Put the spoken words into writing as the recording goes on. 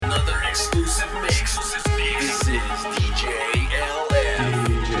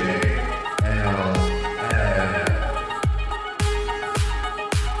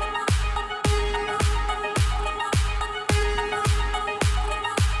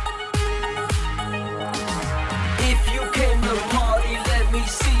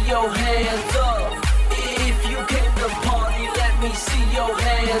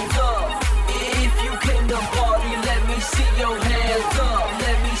hands up. If you came to party, let me see your hands up.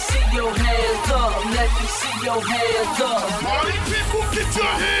 Let me see your hands up. Let me see your hands up. Party people, get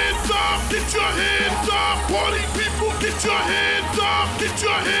your hands up. Get your hands up. Party people, get your hands up. Get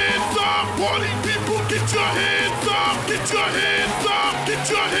your hands up. Party people, get your hands up. Get your hands up. Get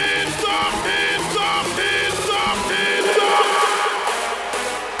your hands up. Hands up. Hands up. Hands up.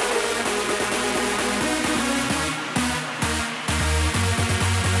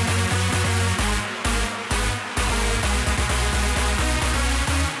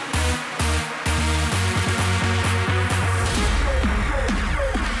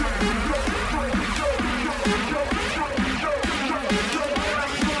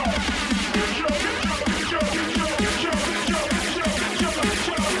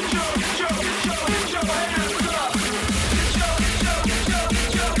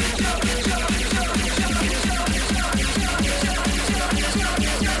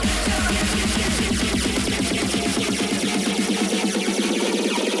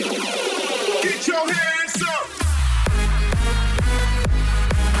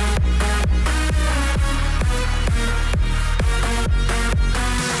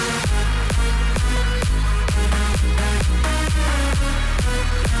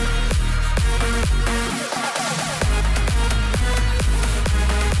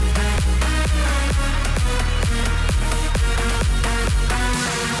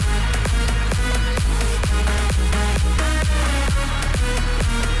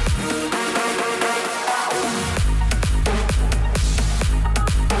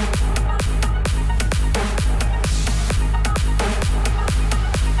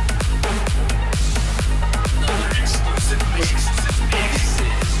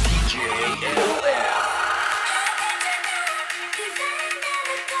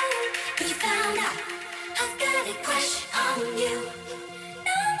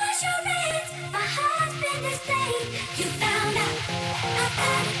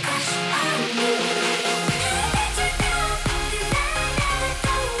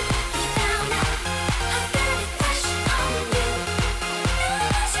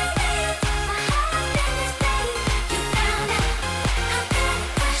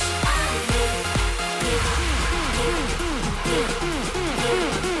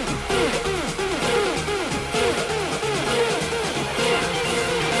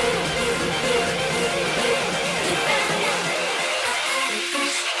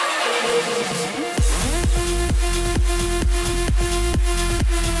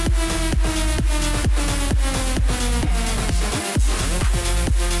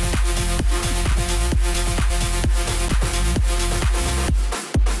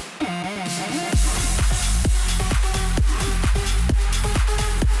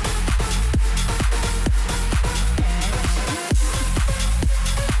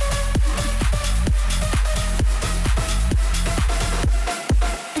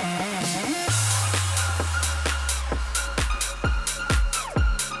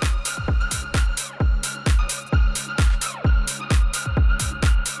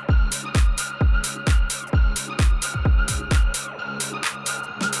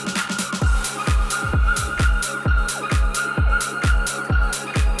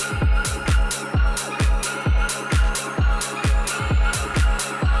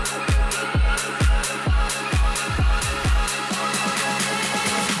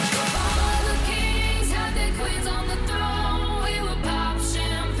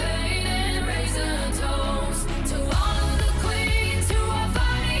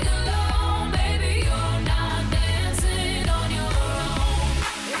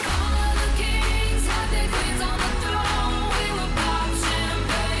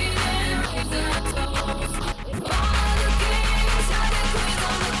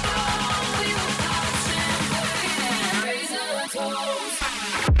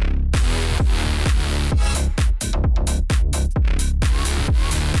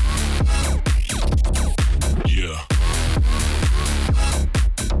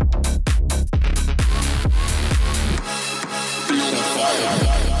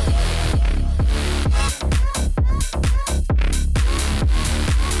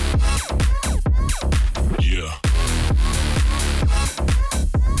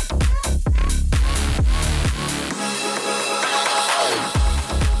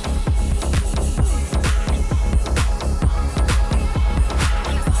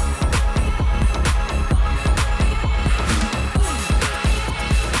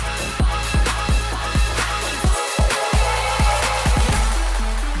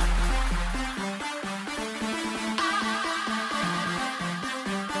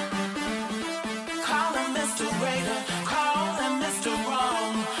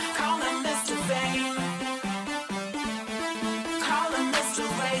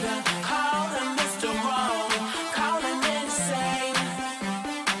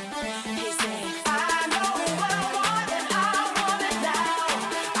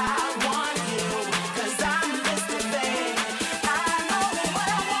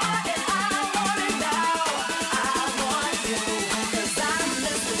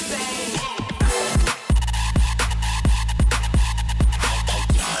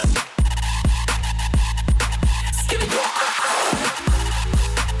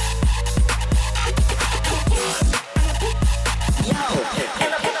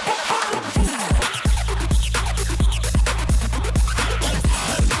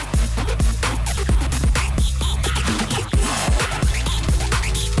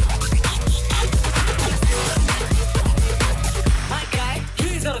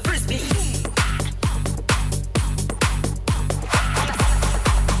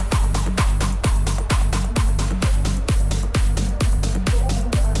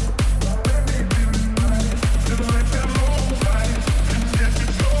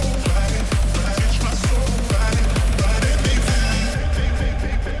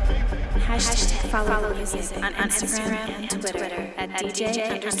 on Instagram and Twitter at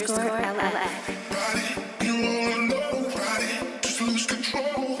DJ_LF. You wanna know, just lose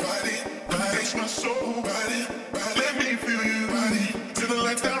control. It's my soul. Let me feel you. Till the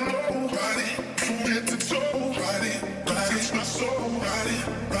lights down low. From head to toe. It's my soul.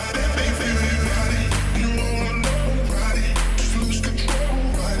 Let me feel you. You wanna know, just lose control.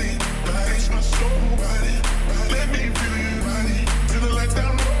 It's my soul. Let me feel you. Till the lights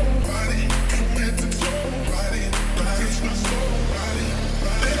down low. From head to toe. It's my soul.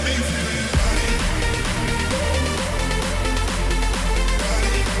 Let me feel you.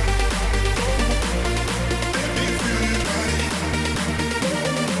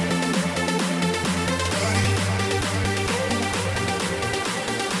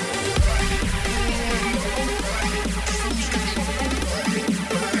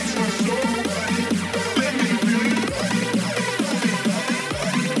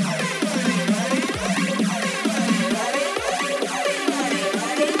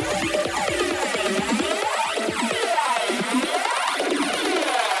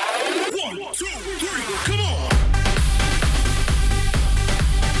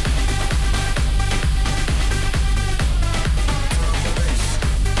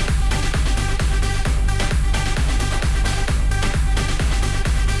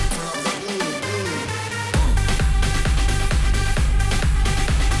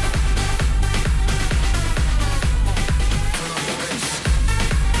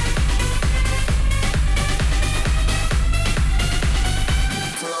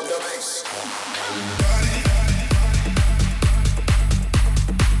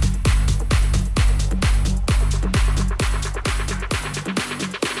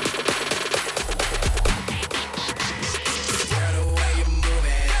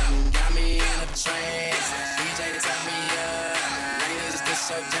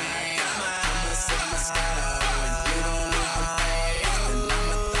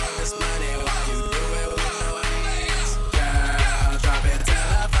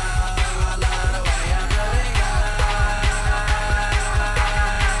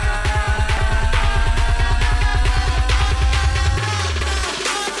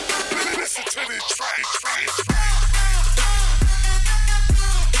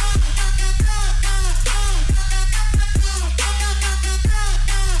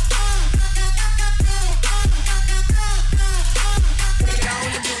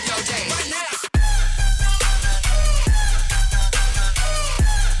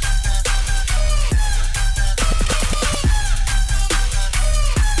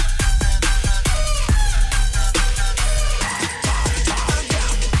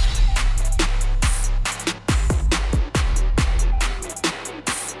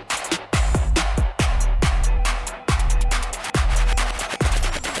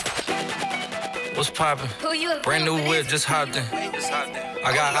 Brand new whip, just hopped in.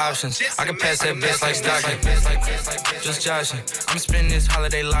 I got options. I can pass that bitch like Stockton. Just joshing. I'm spending this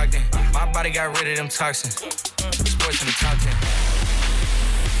holiday locked in. My body got rid of them toxins. Sports in the top 10.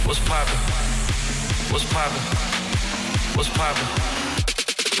 What's poppin'? What's poppin'? What's poppin'?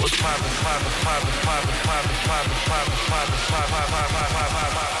 What's poppin'? Poppin', poppin', poppin', poppin', poppin', poppin', poppin', poppin',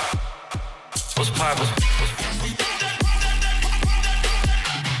 poppin'. What's poppin'?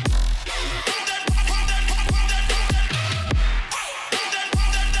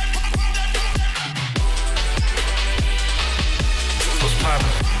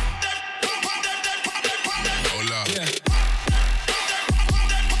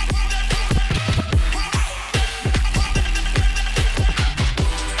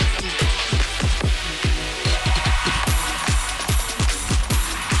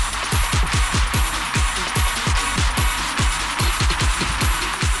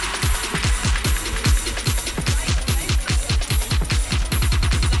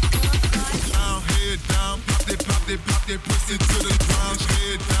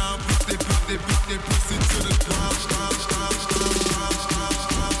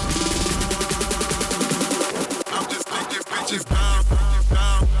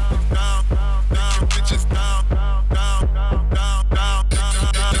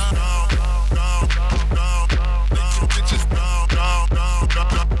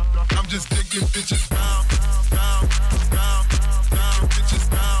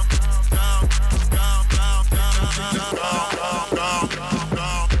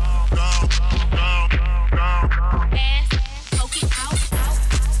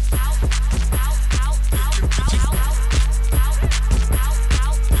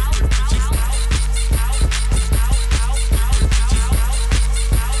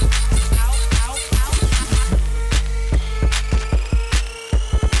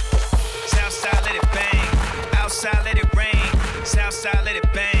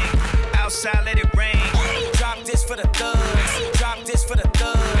 the thugs. Drop this for the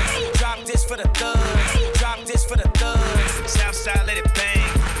thugs. Drop this for the thugs. Drop this for the thugs. Southside let it bang.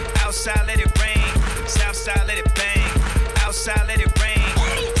 Outside let it rain. Southside let it bang. Outside let it rain.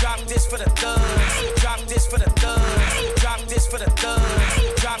 Drop this for the thugs. Drop this for the thugs. Drop this for the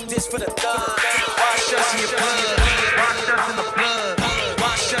thugs. Drop this for the thugs. Wash us in your blood. Wash us in the blood.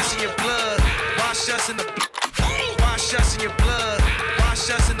 Wash us in your blood. Wash us in the blood. Wash us in your blood. Wash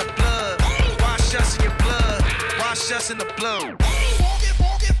us in the blood. Wash us in your blood. Wash us in the blood.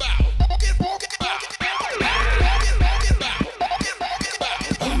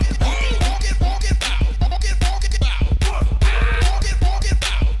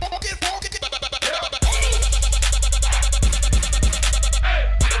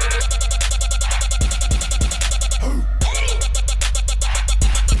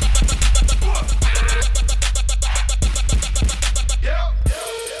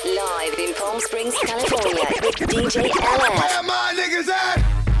 DJ LF. Where my niggas at?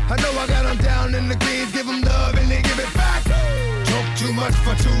 I know I got them down in the greens, give them love and they give it back. Talk too much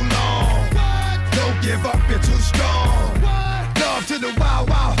for too long. Don't give up, you're too strong. Love to the wild,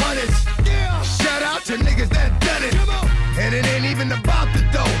 wild hunters. Shout out to niggas that done it. And it ain't even about the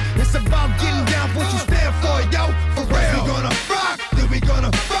dough. It's about getting down for what you stand for, yo. For real. We gonna rock, then we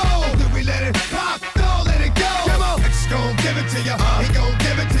gonna roll. Then we let it pop, don't let it go. Come on. X gon' give it to ya. He gon'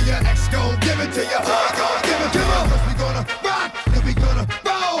 give it to ya. X gon' give it to ya. He gon' give it to ya. Cause we gonna rock, then we gonna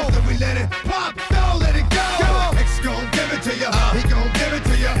roll. Then we let it pop, don't let it go. Come on. X gon' give it to ya. He gon' give it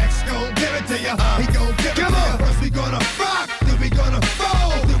to ya. X gon' give it to ya. He gon' give it to ya. Cause we gonna rock, then we gonna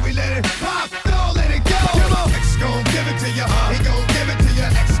roll. Then we let it pop, don't let it go. Come on. X gon' give it to ya. He gon' give it to ya.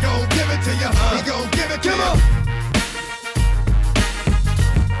 X gon' give it to ya. He gon' give it to ya.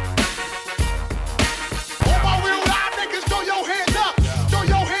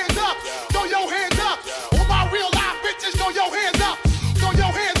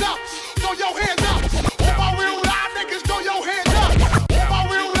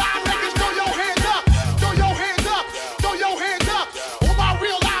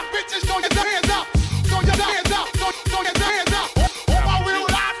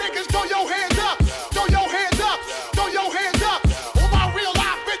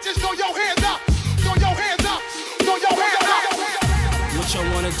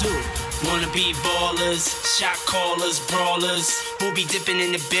 Be ballers, shot callers, brawlers. We'll be dipping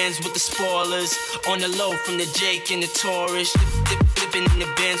in the Benz with the spoilers. On the low from the Jake and the Taurus. Dipping in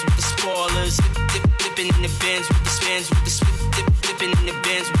the Benz with the spoilers. Dipping in the Benz with the spins with the dipping in the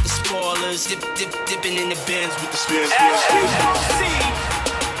Benz with the spoilers. Dipping in the Benz with the spins.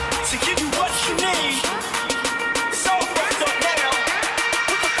 To give you what you need. It's all wrapped up now.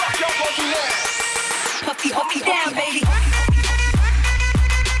 What the fuck y'all want to do now? Puppy down, baby.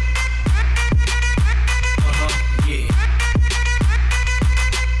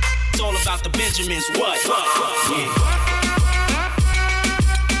 All about the Benjamins, what? Yeah.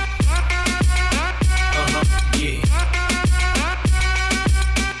 Yeah.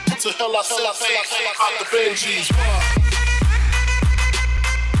 What the hell I said about the Benjis?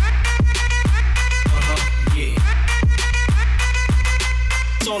 Yeah.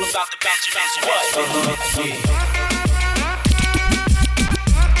 It's all about the Benjamins, what? Yeah.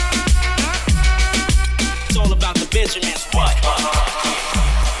 It's all about the Benjamins, what?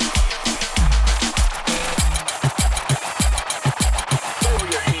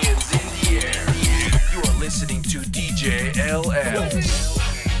 Listening to DJ LF.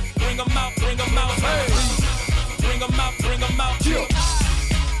 Bring 'em out, hey. Bring 'em out, bring 'em out.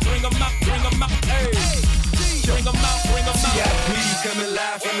 Bring 'em out, bring 'em out, hey. Bring 'em out, bring 'em out. VIP coming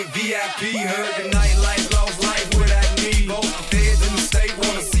live from the VIP. Heard the nightlife, lost life without me. Both the feds in the state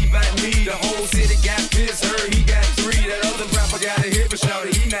wanna see by me. The whole city got pissed, heard he got 3. That other rapper got a hit, but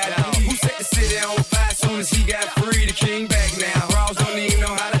shouted he not out. Who set the city on fire soon as he got free? The king back now. Bros don't even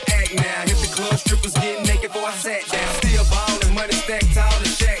know how to act now. Hit the club, strippers getting naked before I sat down. Still ballin', money stacked tall in the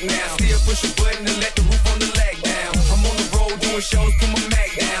shack now. Still push a button to let the roof on the lag down. I'm on the road doing shows, put my Mac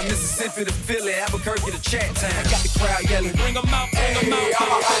down. Mississippi to Philly, Albuquerque to Chat Town. I got the crowd yelling, bring 'em out, bring 'em out.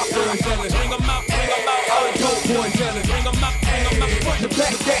 Bring 'em out, bring 'em out. Dope boy yelling, bring 'em out, bring 'em out. Put the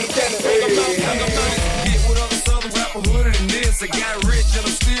black gang yelling, bring 'em out, bring 'em out. Get with other southern rapper hooded than this. I got rich and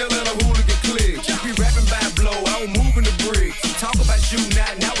I'm still in a hooligan clique. We rapping by blow, I don't move in the bricks. Talk about shooting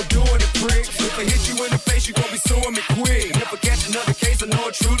out, now we're doing it pricks. If I hit you in the face, you gon' be suing me quick. If I catch another case, I know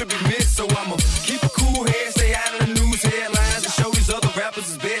it's true to be missed. So I'ma keep a cool head, stay out of the news headlines, and show these other rappers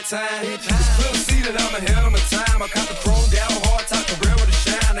it's bedtime. It's clear to see that I'm ahead of my time. I caught the chrome down hard, talk the real with a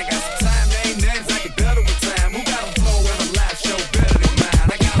shine. I got some time, there ain't nothing I get better with time. Who got a flow in a live show better than mine?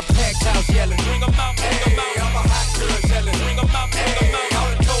 I got a packed house yelling, bring 'em out, bring 'em out. I'm a hot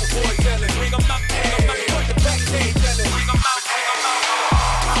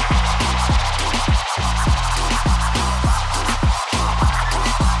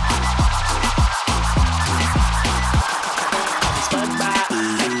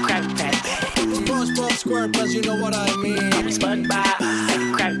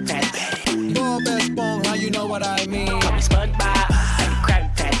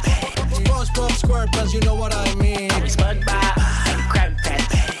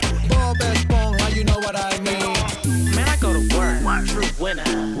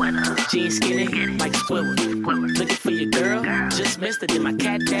sister, then my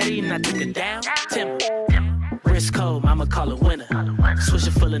cat daddy, and I took her down. Timber. Wrist cold, mama call it winter.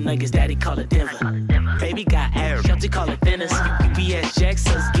 Swisher full of nuggets, daddy call it Denver. Baby got air, Shelty call it thinners. UPS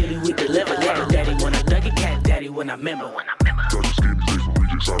Jackson's Gilly, we deliver. Cat daddy when I dug it, cat daddy when I remember.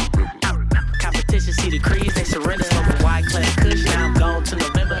 Competition, see the crease, they surrender. Smoking wide class kush, now I'm gone to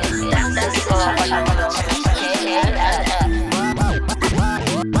November.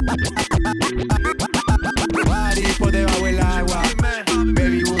 Por debajo del agua,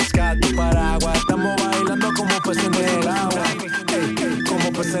 baby busca tu paraguas. Estamos bailando como peces en el agua,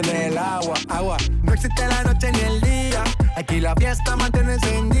 como peces en el agua, agua. No existe la noche ni el día, aquí la fiesta mantiene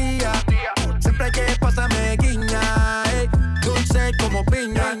encendida. Siempre hay que pasarme guiña, dulce como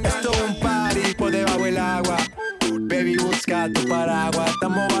piña. Esto es un party por debajo del agua, baby busca tu paraguas.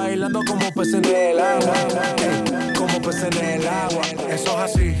 Estamos bailando como peces en el agua, como peces en el agua. Eso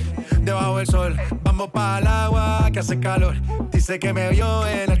es así, debajo del sol. Vamos para el agua que hace calor. Dice que me vio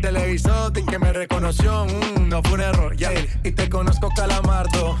en el televisor y que me reconoció. No fue un error, ya. Y te conozco,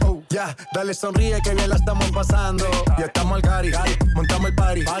 Calamardo. Ya, dale sonríe que bien la estamos pasando. Ya estamos al gari, montamos el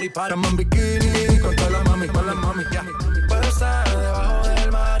party. Estamos en bikini con todas las mami, ya. Puedo estar debajo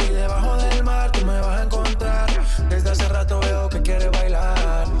del mar y debajo del mar tú me vas a encontrar. Desde hace rato veo que quieres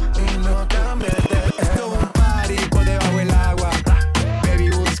bailar y no cambies de... Esto es un party por debajo del agua. Baby,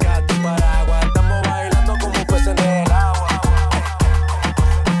 busca tu paraguas. Estamos bailando como peces en el agua.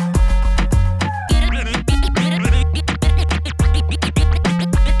 Get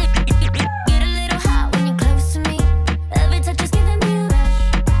a little hot when you're close to me. Every touch is giving me a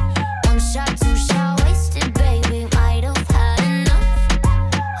rush. One shot, two shot, wasted, baby. Might have had enough.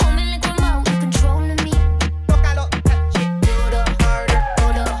 Hold me like remote, you're controlling me. Tócalo, touch it, duro, harder,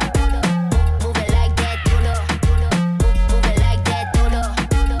 duro. Move it like that, duro. Move it like that, duro.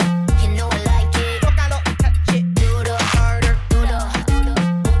 You know I like it. Tócalo, touch it, duro, harder, duro.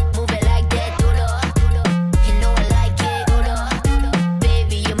 Move it like that, duro. You know I like it, duro.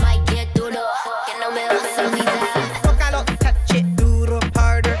 Baby, you might get duro. Que no me vas a olvidar. Tócalo, touch it, duro,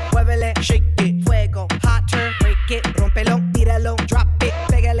 harder. Muévele, shake it, fuego, hotter, break it, rómpelo, tíralo, drop it,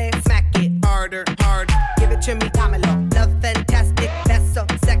 pégale, smack it, harder, hard. Give it to me, dámelo, love fantastic, beso,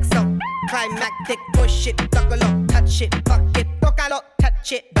 sexo, climactic, push it, tócalo, touch it, fuck it, tócalo,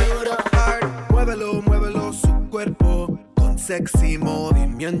 touch it, duro, hard. Muévelo, muévelo su cuerpo con sexy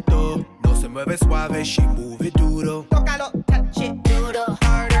movimiento. No se mueve suave, she move it duro. Tócalo, touch it, duro,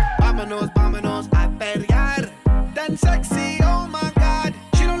 harder. Vámonos, vámonos a perrear. Tan sexy, oh my God.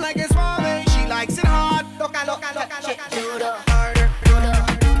 She don't like it suave, she likes it hard. Tócalo, touch it, duro, harder, duro.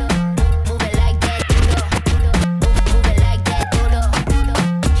 Move it like that, duro. Move it like that, duro.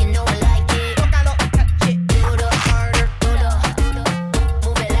 You know I like it. Tócalo, touch it, duro, harder, duro.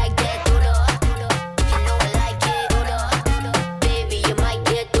 Move it like that, duro. You know I like it, duro. Baby, you might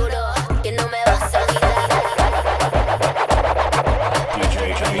get duro. Que no me vas a olvidar.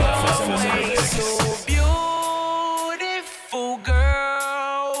 Beautiful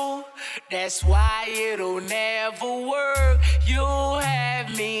girl, that's why it'll never work. You have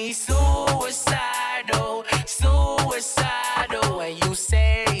me suicidal, suicidal. When you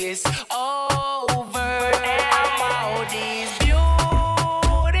say it's over, and all these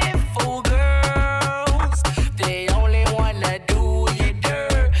beautiful girls, they only wanna do you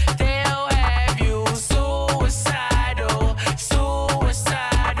dirt. They'll have you suicidal,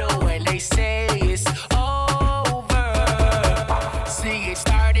 suicidal. When they say it's over. See, it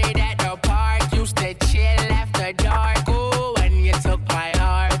started at the park, used to chill after dark. Ooh, when you took my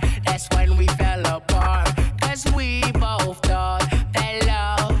heart, that's when we fell apart. 'Cause we both thought that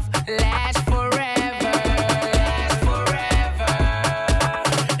love lasts forever, lasts forever.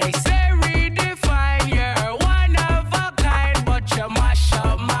 They say redefine, you're one of a kind, but you mash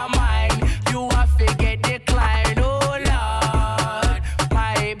up my mind. You a forget decline, oh Lord.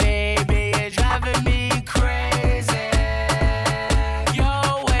 My baby is driving me crazy.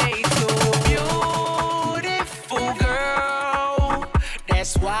 You're way too beautiful, girl.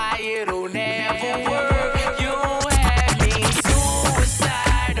 That's why it'll never work. You have me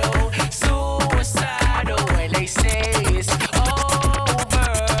suicidal, suicidal. When they say it's over.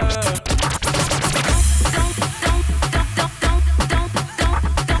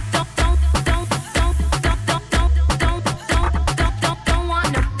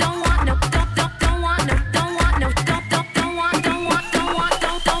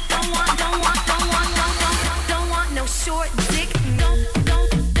 Don't want no short dick.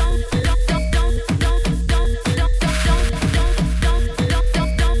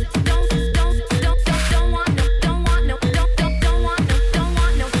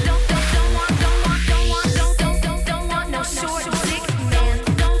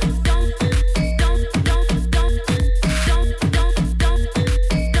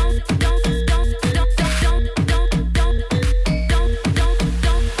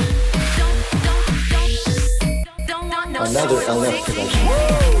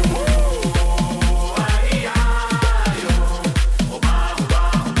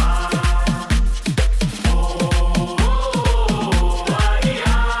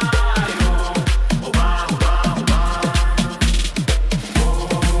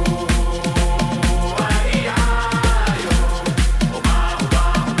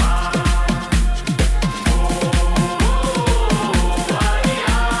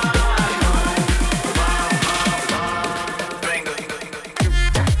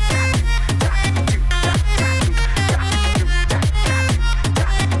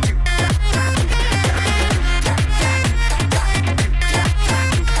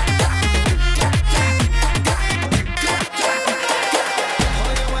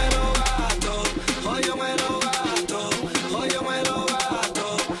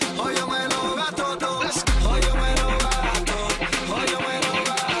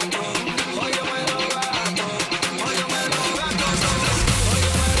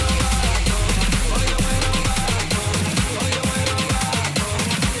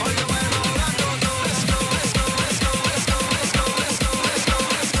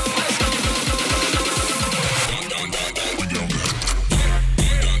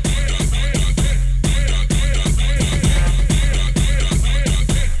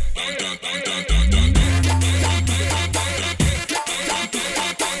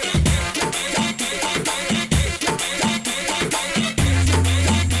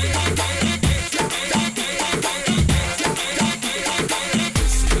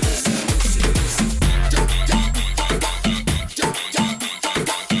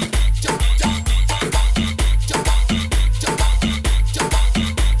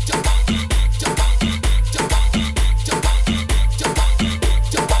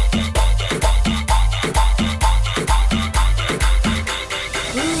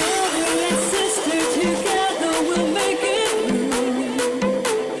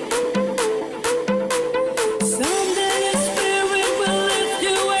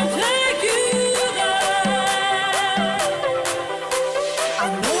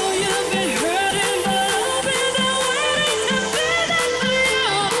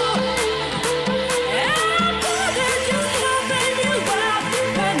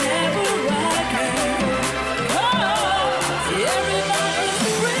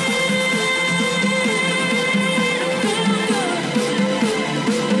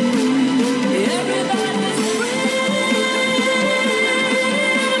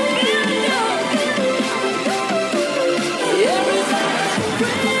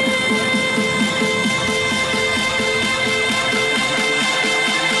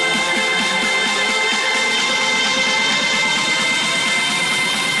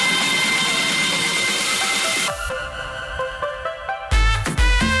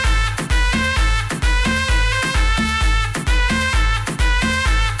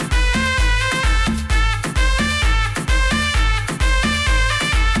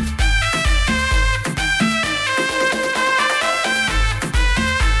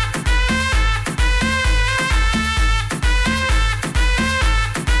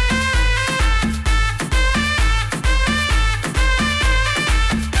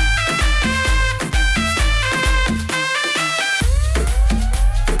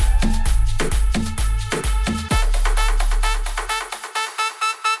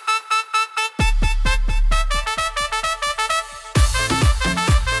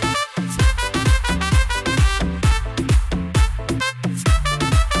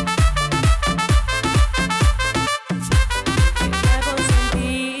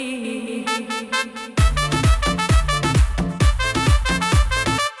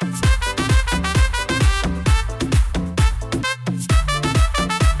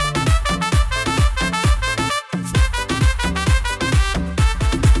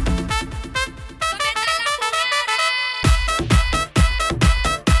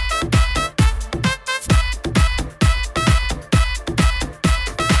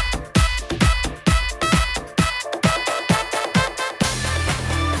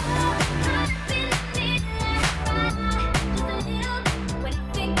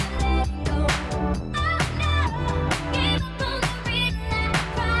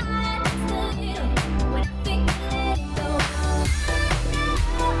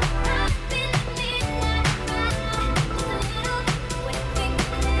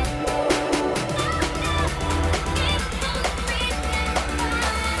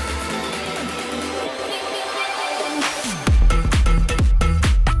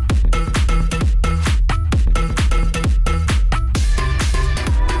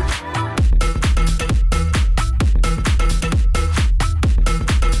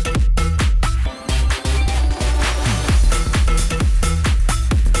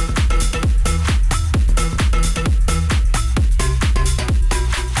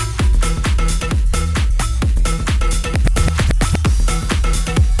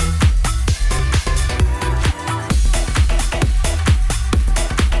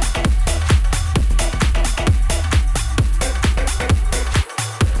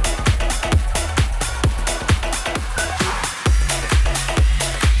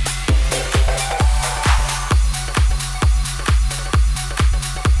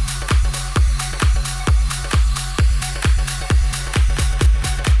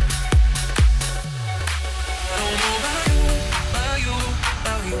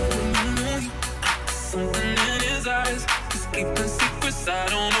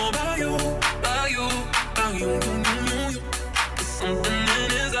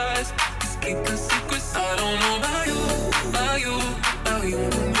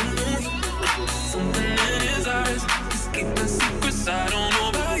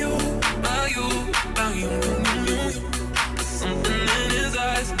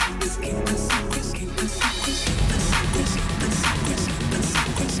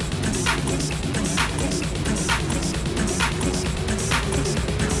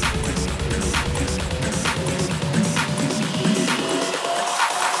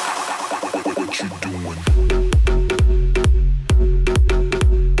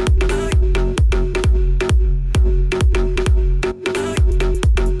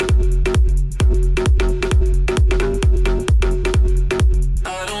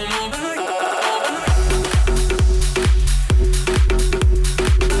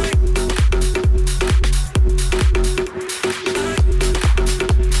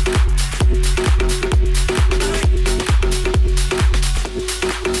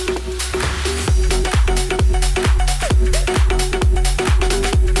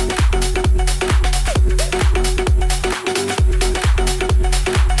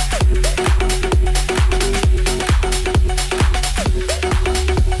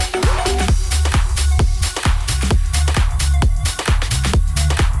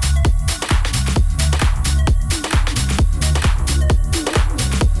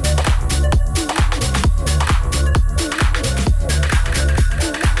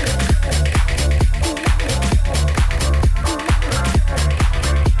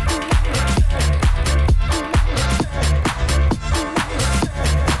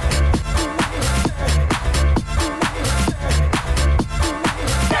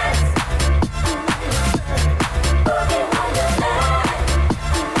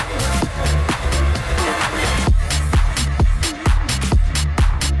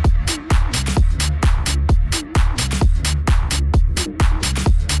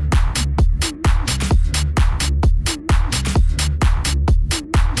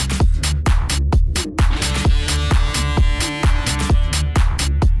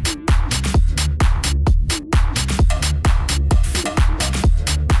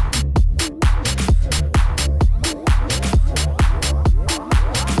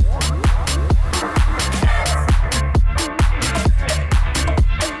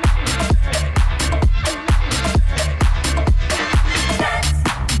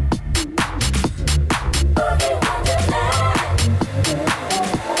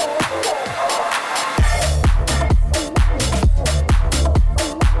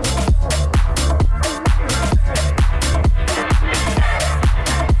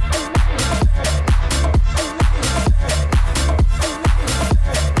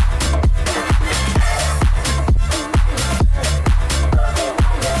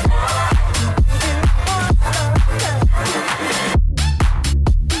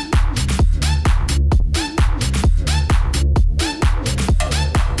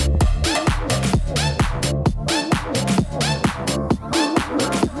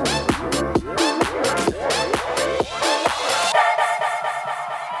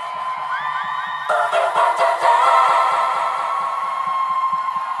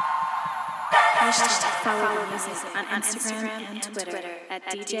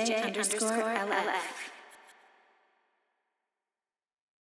 DJ_LF.